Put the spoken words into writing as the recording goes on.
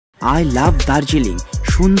I love Darjeeling.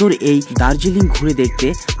 সুন্দর এই দার্জিলিং ঘুরে দেখতে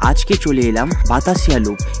আজকে চলে এলাম বাতাসিয়া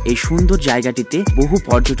লুপ। এই সুন্দর জায়গাটিতে বহু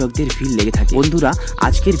পর্যটকদের ভিড় লেগে থাকে। বন্ধুরা,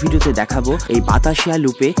 আজকের ভিডিওতে দেখাবো এই বাতাসিয়া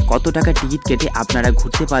লুপে কত টাকা টিকিট কেটে আপনারা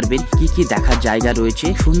ঘুরতে পারবেন, কি কি দেখার জায়গা রয়েছে।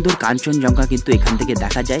 সুন্দর কাঞ্চনজঙ্ঘা কিন্তু এখান থেকে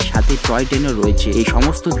দেখা যায়, সাথে টয় ট্রেনও রয়েছে। এই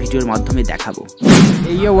সমস্ত ভিডিওর মাধ্যমে দেখাবো।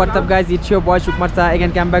 Yo, what's up guys, it's your boy Sukumar Saha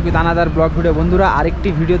again, come back with another vlog video. বন্ধুরা, আরেকটি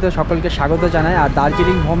ভিডিওতে সকলকে স্বাগত জানাই। আর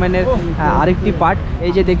দার্জিলিং ভ্রমণের আরেকটি পার্ট,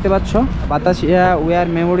 এই যে দেখতে পাচ্ছ বাতাসিয়া ওয়ার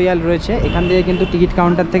মেমোরিয়াল রয়েছে। এখান থেকে কিন্তু টিকিট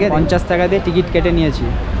কাউন্টার থেকে 50 টাকা দিয়ে টিকিট কেটে নিয়েছি।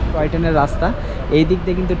 টয় ট্রেনের রাস্তা এই দিক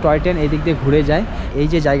দিয়ে, কিন্তু টয় ট্রেন এই দিক দিয়ে ঘুরে যায়। এই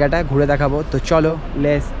যে জায়গাটা ঘুরে দেখাবো, তো চলো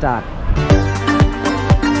লেটস স্টার্ট।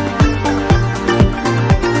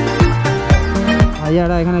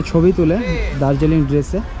 ভাইয়ারা এখানে ছবি তুলে দার্জিলিং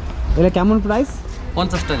ড্রেসে। এটা কেমন প্রাইস?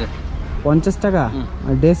 50 টাকা। 50 টাকা?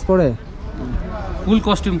 আর ড্রেস পরে ফুল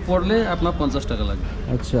কস্টিউম পরলে আপনার 50 টাকা লাগবে।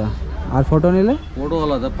 আচ্ছা, আর ফটো নিলে? ফটো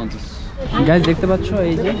আলাদা 50। গাইস দেখতে পাচ্ছ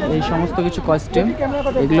এই যে এই সমস্ত কিছু কস্টিউম,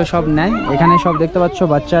 এগুলো সব নেয় এখানে। সব দেখতে পাচ্ছ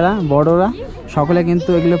বাচ্চারা বড়রা সকলে কিন্তু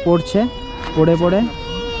এগুলো পড়ছে, পড়ে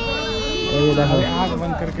এই দেখো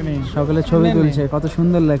সকলে ছবি তুলছে। কত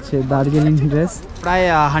সুন্দর লাগছে দার্জিলিং ড্রেস। প্রায়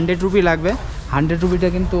 100 রুপি লাগবে। 100 রুপিটা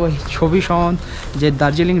কিন্তু ওই ছবি সহ যে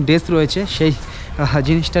দার্জিলিং ড্রেস রয়েছে সেই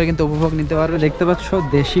জিনিসটার কিন্তু উপভোগ নিতে পারবে। দেখতে পাচ্ছ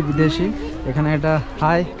দেশি বিদেশি। এখানে এটা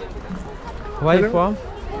high why from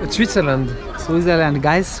Switzerland.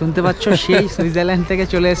 Guys শুনতে পাচ্ছ সেই সুইজারল্যান্ড থেকে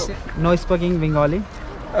চলে এসেছে। No speaking Bengali?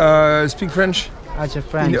 Speak French. আচ্ছা,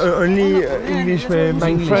 French. Only English.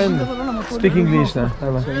 My friend speak English না।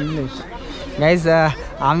 ইংলিশ। গাইস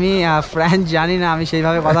আমি ফ্রেঞ্চ জানি না, আমি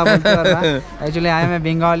সেইভাবে কথা বলতে পারবো না। Actually I M A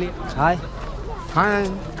Bengali. High Hi.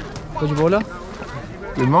 कुछ बोलो।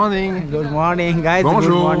 Good morning. Good morning guys. Bonjour.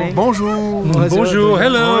 Good morning. Bonjour. Bonjour.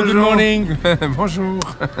 Hello. Good morning. Bonjour.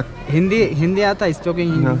 Hindi आता है speaking?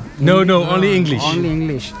 No, only English. Only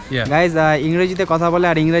English. Yeah. Guys ইংরেজিতে কথা বলে,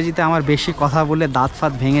 আর ইংরেজিতে আমার বেশি কথা বললে দাঁত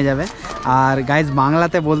ফাত ভেঙে যাবে। আর গাইস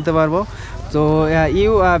বাংলাতে বলতে পারবো। তো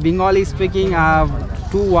ইউ বেঙ্গলি স্পিকিং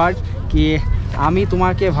 2 ওয়ার্ড কি আমি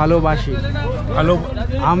তোমাকে ভালোবাসি। Hello.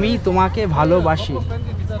 আমি তোমাকে ভালোবাসি।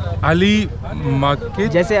 Ali market.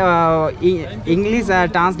 जैसे इंग्लिश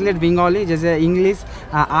ट्रांसलेट बंगाली, जैसे English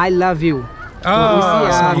I love you.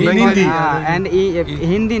 Hindi. And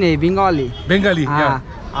Hindi नहीं, बंगाली। Bengali. Yeah.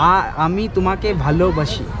 আমি তোমাকে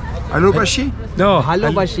ভালোবাসি। ভালোবাসি? No.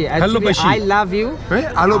 ভালোবাসি। ভালোবাসি। I love you.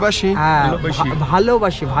 ভালোবাসি। ভালোবাসি। ভালো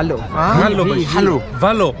ভালোবাসি। ভালো।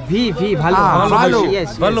 ভালো। ভি ভালো। ভালো। Yes.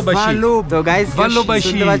 ভালোবাসি। তো গাইস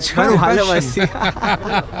ভালোবাসি। ভালোবাসি।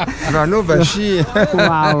 ভালোবাসি।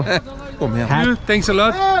 ওয়াও। Thanks a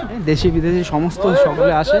lot. দেশি বিদেশি সমস্ত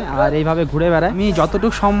সকলে আসে আর এইভাবে ঘুরে বেড়ায়। আমি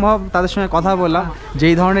যতটুকু সম্ভব তাদের সঙ্গে কথা বললাম।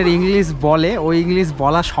 যেই ধরনের ইংলিশ বলে ওই ইংলিশ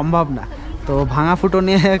বলা সম্ভব না, তো ভাঙা ফুটো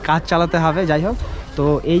নিয়ে কাজ চালাতে হবে। যাই হোক, তো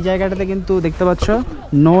এই জায়গাটাতে কিন্তু দেখতে পাচ্ছ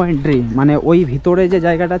নো এন্ট্রি, মানে ওই ভিতরে যে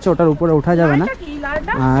জায়গাটা আছে ওটার উপরে ওঠা যাবে না।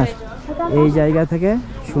 আর এই জায়গা থেকে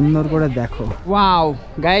সুন্দর করে দেখো। ওয়াও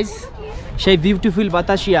গাইস, সেই বিউটিফুল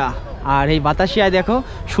বাতাসিয়া। আর এই বাতাসিয়ায় দেখো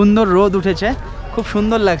সুন্দর রোদ উঠেছে, খুব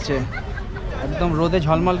সুন্দর লাগছে, একদম রোদে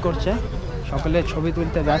ঝলমল করছে। সকলে ছবি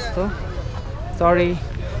তুলতে ব্যস্ত। সরি।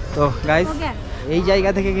 তো গাইস এই জায়গা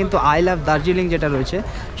থেকে কিন্তু আই লাভ দার্জিলিং যেটা রয়েছে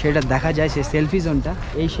সেটা দেখা যায়, সেই সেলফি জোনটা।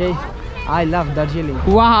 এই সেই I love Darjeeling.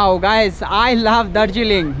 Wow guys, I love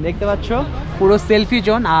Darjeeling. দেখতে পাচ্ছ পুরো সেলফি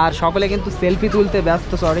জোন, আর সকলে কিন্তু সেলফি তুলতে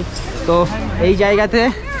ব্যস্ত। সরি। তো এই জায়গাতে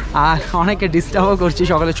আর অনেকে ডিস্টার্বও করছি,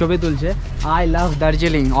 সকলে ছবি তুলছে। আই লাভ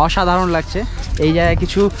দার্জিলিং, অসাধারণ লাগছে। এই জায়গায়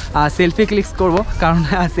কিছু সেলফি ক্লিকস করব, কারণ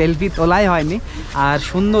সেলফি তোলাই হয়নি। আর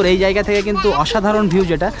সুন্দর এই জায়গা থেকে কিন্তু অসাধারণ ভিউ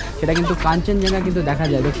যেটা, সেটা কিন্তু কাঞ্চনজঙ্ঘা কিন্তু দেখা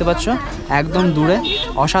যায়। দেখতে পাচ্ছ একদম দূরে,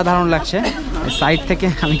 অসাধারণ লাগছে। সাইড থেকে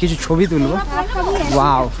আমি কিছু ছবি তুলব।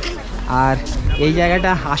 ওয়াও। আর এই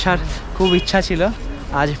জায়গাটা আসার খুব ইচ্ছা ছিল,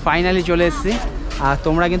 আজ ফাইনালি চলে এসেছি। আর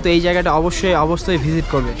তোমরা কিন্তু এই জায়গাটা অবশ্যই ভিজিট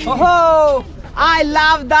করবে। ওহো, I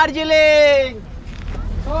love Darjeeling.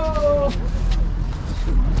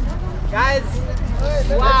 Guys,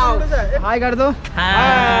 wow. Hi कर दो।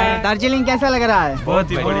 Hi. दार्जिलिंग कैसा लग रहा है? बहुत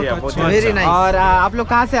ही बढ़िया, बहुत वेरी नाइस। और आप लोग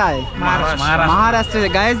कहाँ से आए? महाराष्ट्र से।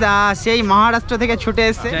 गाइज সেই মহারাষ্ট্র থেকে ছুটে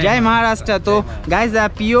এসেছে। জয় মহারাষ্ট্র। তো গাইজ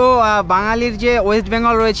পিও বাঙালির যে ওয়েস্ট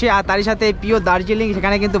বেঙ্গল রয়েছে আর তার সাথে পিও দার্জিলিং,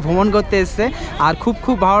 সেখানে কিন্তু ভ্রমণ করতে এসেছে। আর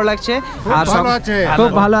খুব ভালো লাগছে। আর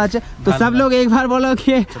খুব ভালো আছে। তো সব লোক একবার বলো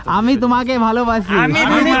কি আমি তোমাকে ভালোবাসি।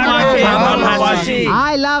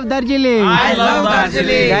 I love Darjeeling.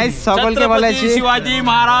 গাইজ সকলকে বলেছি শিবাজি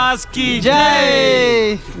মহারাজ কি জয়।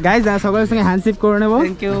 গাইজ সকলের সঙ্গে হ্যান্ডশেক করে নেবো।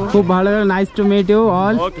 খুব ভালো লাগলো। Nice to meet you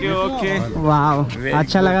all. Okay. Wow,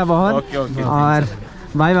 अच्छा लगा बहुत। और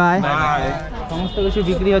বাই বাই। সমস্ত কিছু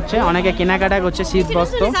বিক্রি হচ্ছে, অনেকে কেনাকাটা করছে, শীত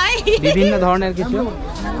বস্ত্র বিভিন্ন ধরনের কিছু।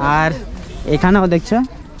 আর এখানেও দেখছে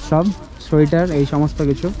সব সোয়েটার এই সমস্ত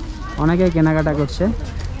কিছু, অনেকে কেনাকাটা করছে।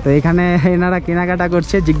 তো এখানে এনারা কেনাকাটা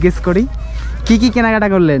করছে, জিজ্ঞেস করি কি কি কেনাকাটা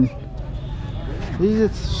করলেন? এই যে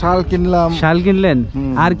শাল কিনলাম। শাল কিনলেন,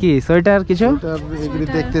 আর কি সোয়েটার কিছু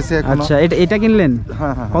দেখতেছি। আচ্ছা, এটা কিনলেন?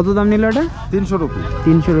 হ্যাঁ। কত দাম নিল এটা? 300 রুপি।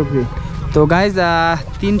 300 রুপি। তো গাইজ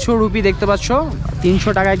 300 রুপি দেখতে পাচ্ছ, 300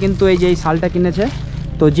 টাকায় কিন্তু এই যে এই শালটা কিনেছে।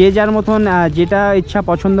 তো যে যার মতন যেটা ইচ্ছা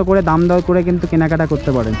পছন্দ করে দাম দর করে কিন্তু কেনাকাটা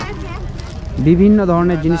করতে পারেন। বিভিন্ন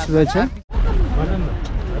ধরনের জিনিস রয়েছে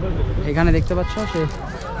এখানে দেখতে পাচ্ছ, সে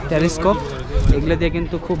টেলিস্কোপ, এগুলো দিয়ে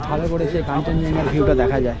কিন্তু খুব ভালো করে সেই কাঞ্চনজঙ্ঘার ভিউটা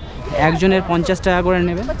দেখা যায়। একজনের 50 টাকা করে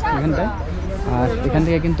নেবে এখানটায়। আর এখান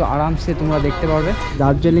থেকে কিন্তু আরামসে তোমরা দেখতে পারবে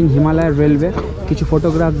দার্জিলিং হিমালয়ের রেলওয়ে। কিছু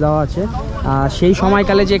ফটোগ্রাফ দেওয়া আছে সেই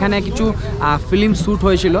সময়কালে যে এখানে কিছু ফিল্ম শ্যুট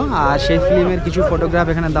হয়েছিল, আর সেই ফিল্মের কিছু ফটোগ্রাফ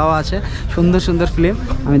এখানে দেওয়া আছে। সুন্দর সুন্দর ফিল্ম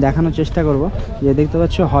আমি দেখানোর চেষ্টা করব। যে দেখতে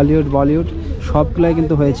পাচ্ছ হলিউড বলিউড সবগুলোই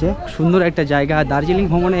কিন্তু হয়েছে। সুন্দর একটা জায়গা। দার্জিলিং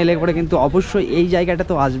ভ্রমণে এলে পরে কিন্তু অবশ্যই এই জায়গাটা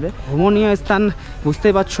তো আসবে। ভ্রমণীয় স্থান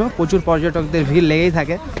বুঝতেই পারছো, প্রচুর পর্যটকদের ভিড় লেগেই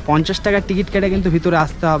থাকে। 50 টাকার টিকিট কেটে কিন্তু ভিতরে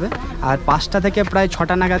আসতে হবে। আর 5টা থেকে প্রায়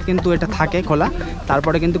 6টা নাগাদ কিন্তু এটা থাকে খোলা,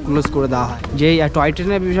 তারপরে কিন্তু ক্লোজ করে দেওয়া হয়। যেই টয়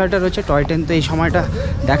ট্রেনের বিষয়টা রয়েছে, টয় ট্রেন তো এই সময়টা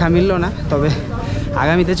দেখা মিললো না, তবে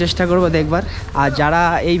আগামীতে চেষ্টা করব দেখবার। আর যারা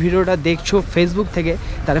এই ভিডিওটা দেখছো ফেসবুক থেকে,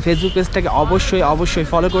 তারা ফেসবুক পেজটাকে অবশ্যই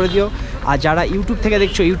ফলো করে দিও। আর যারা ইউটিউব থেকে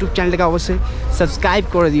দেখছো, ইউটিউব চ্যানেলটাকে অবশ্যই সাবস্ক্রাইব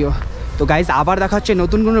করে দিও। তো গাইজ আবার দেখা হচ্ছে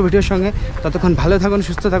নতুন কোনো ভিডিওর সঙ্গে। ততক্ষণ ভালো থাকুন,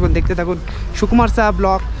 সুস্থ থাকুন, দেখতে থাকুন সুকুমার সাহা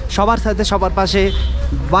ব্লগ। সবার সাথে সবার পাশে।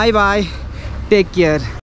 Bye bye, take care.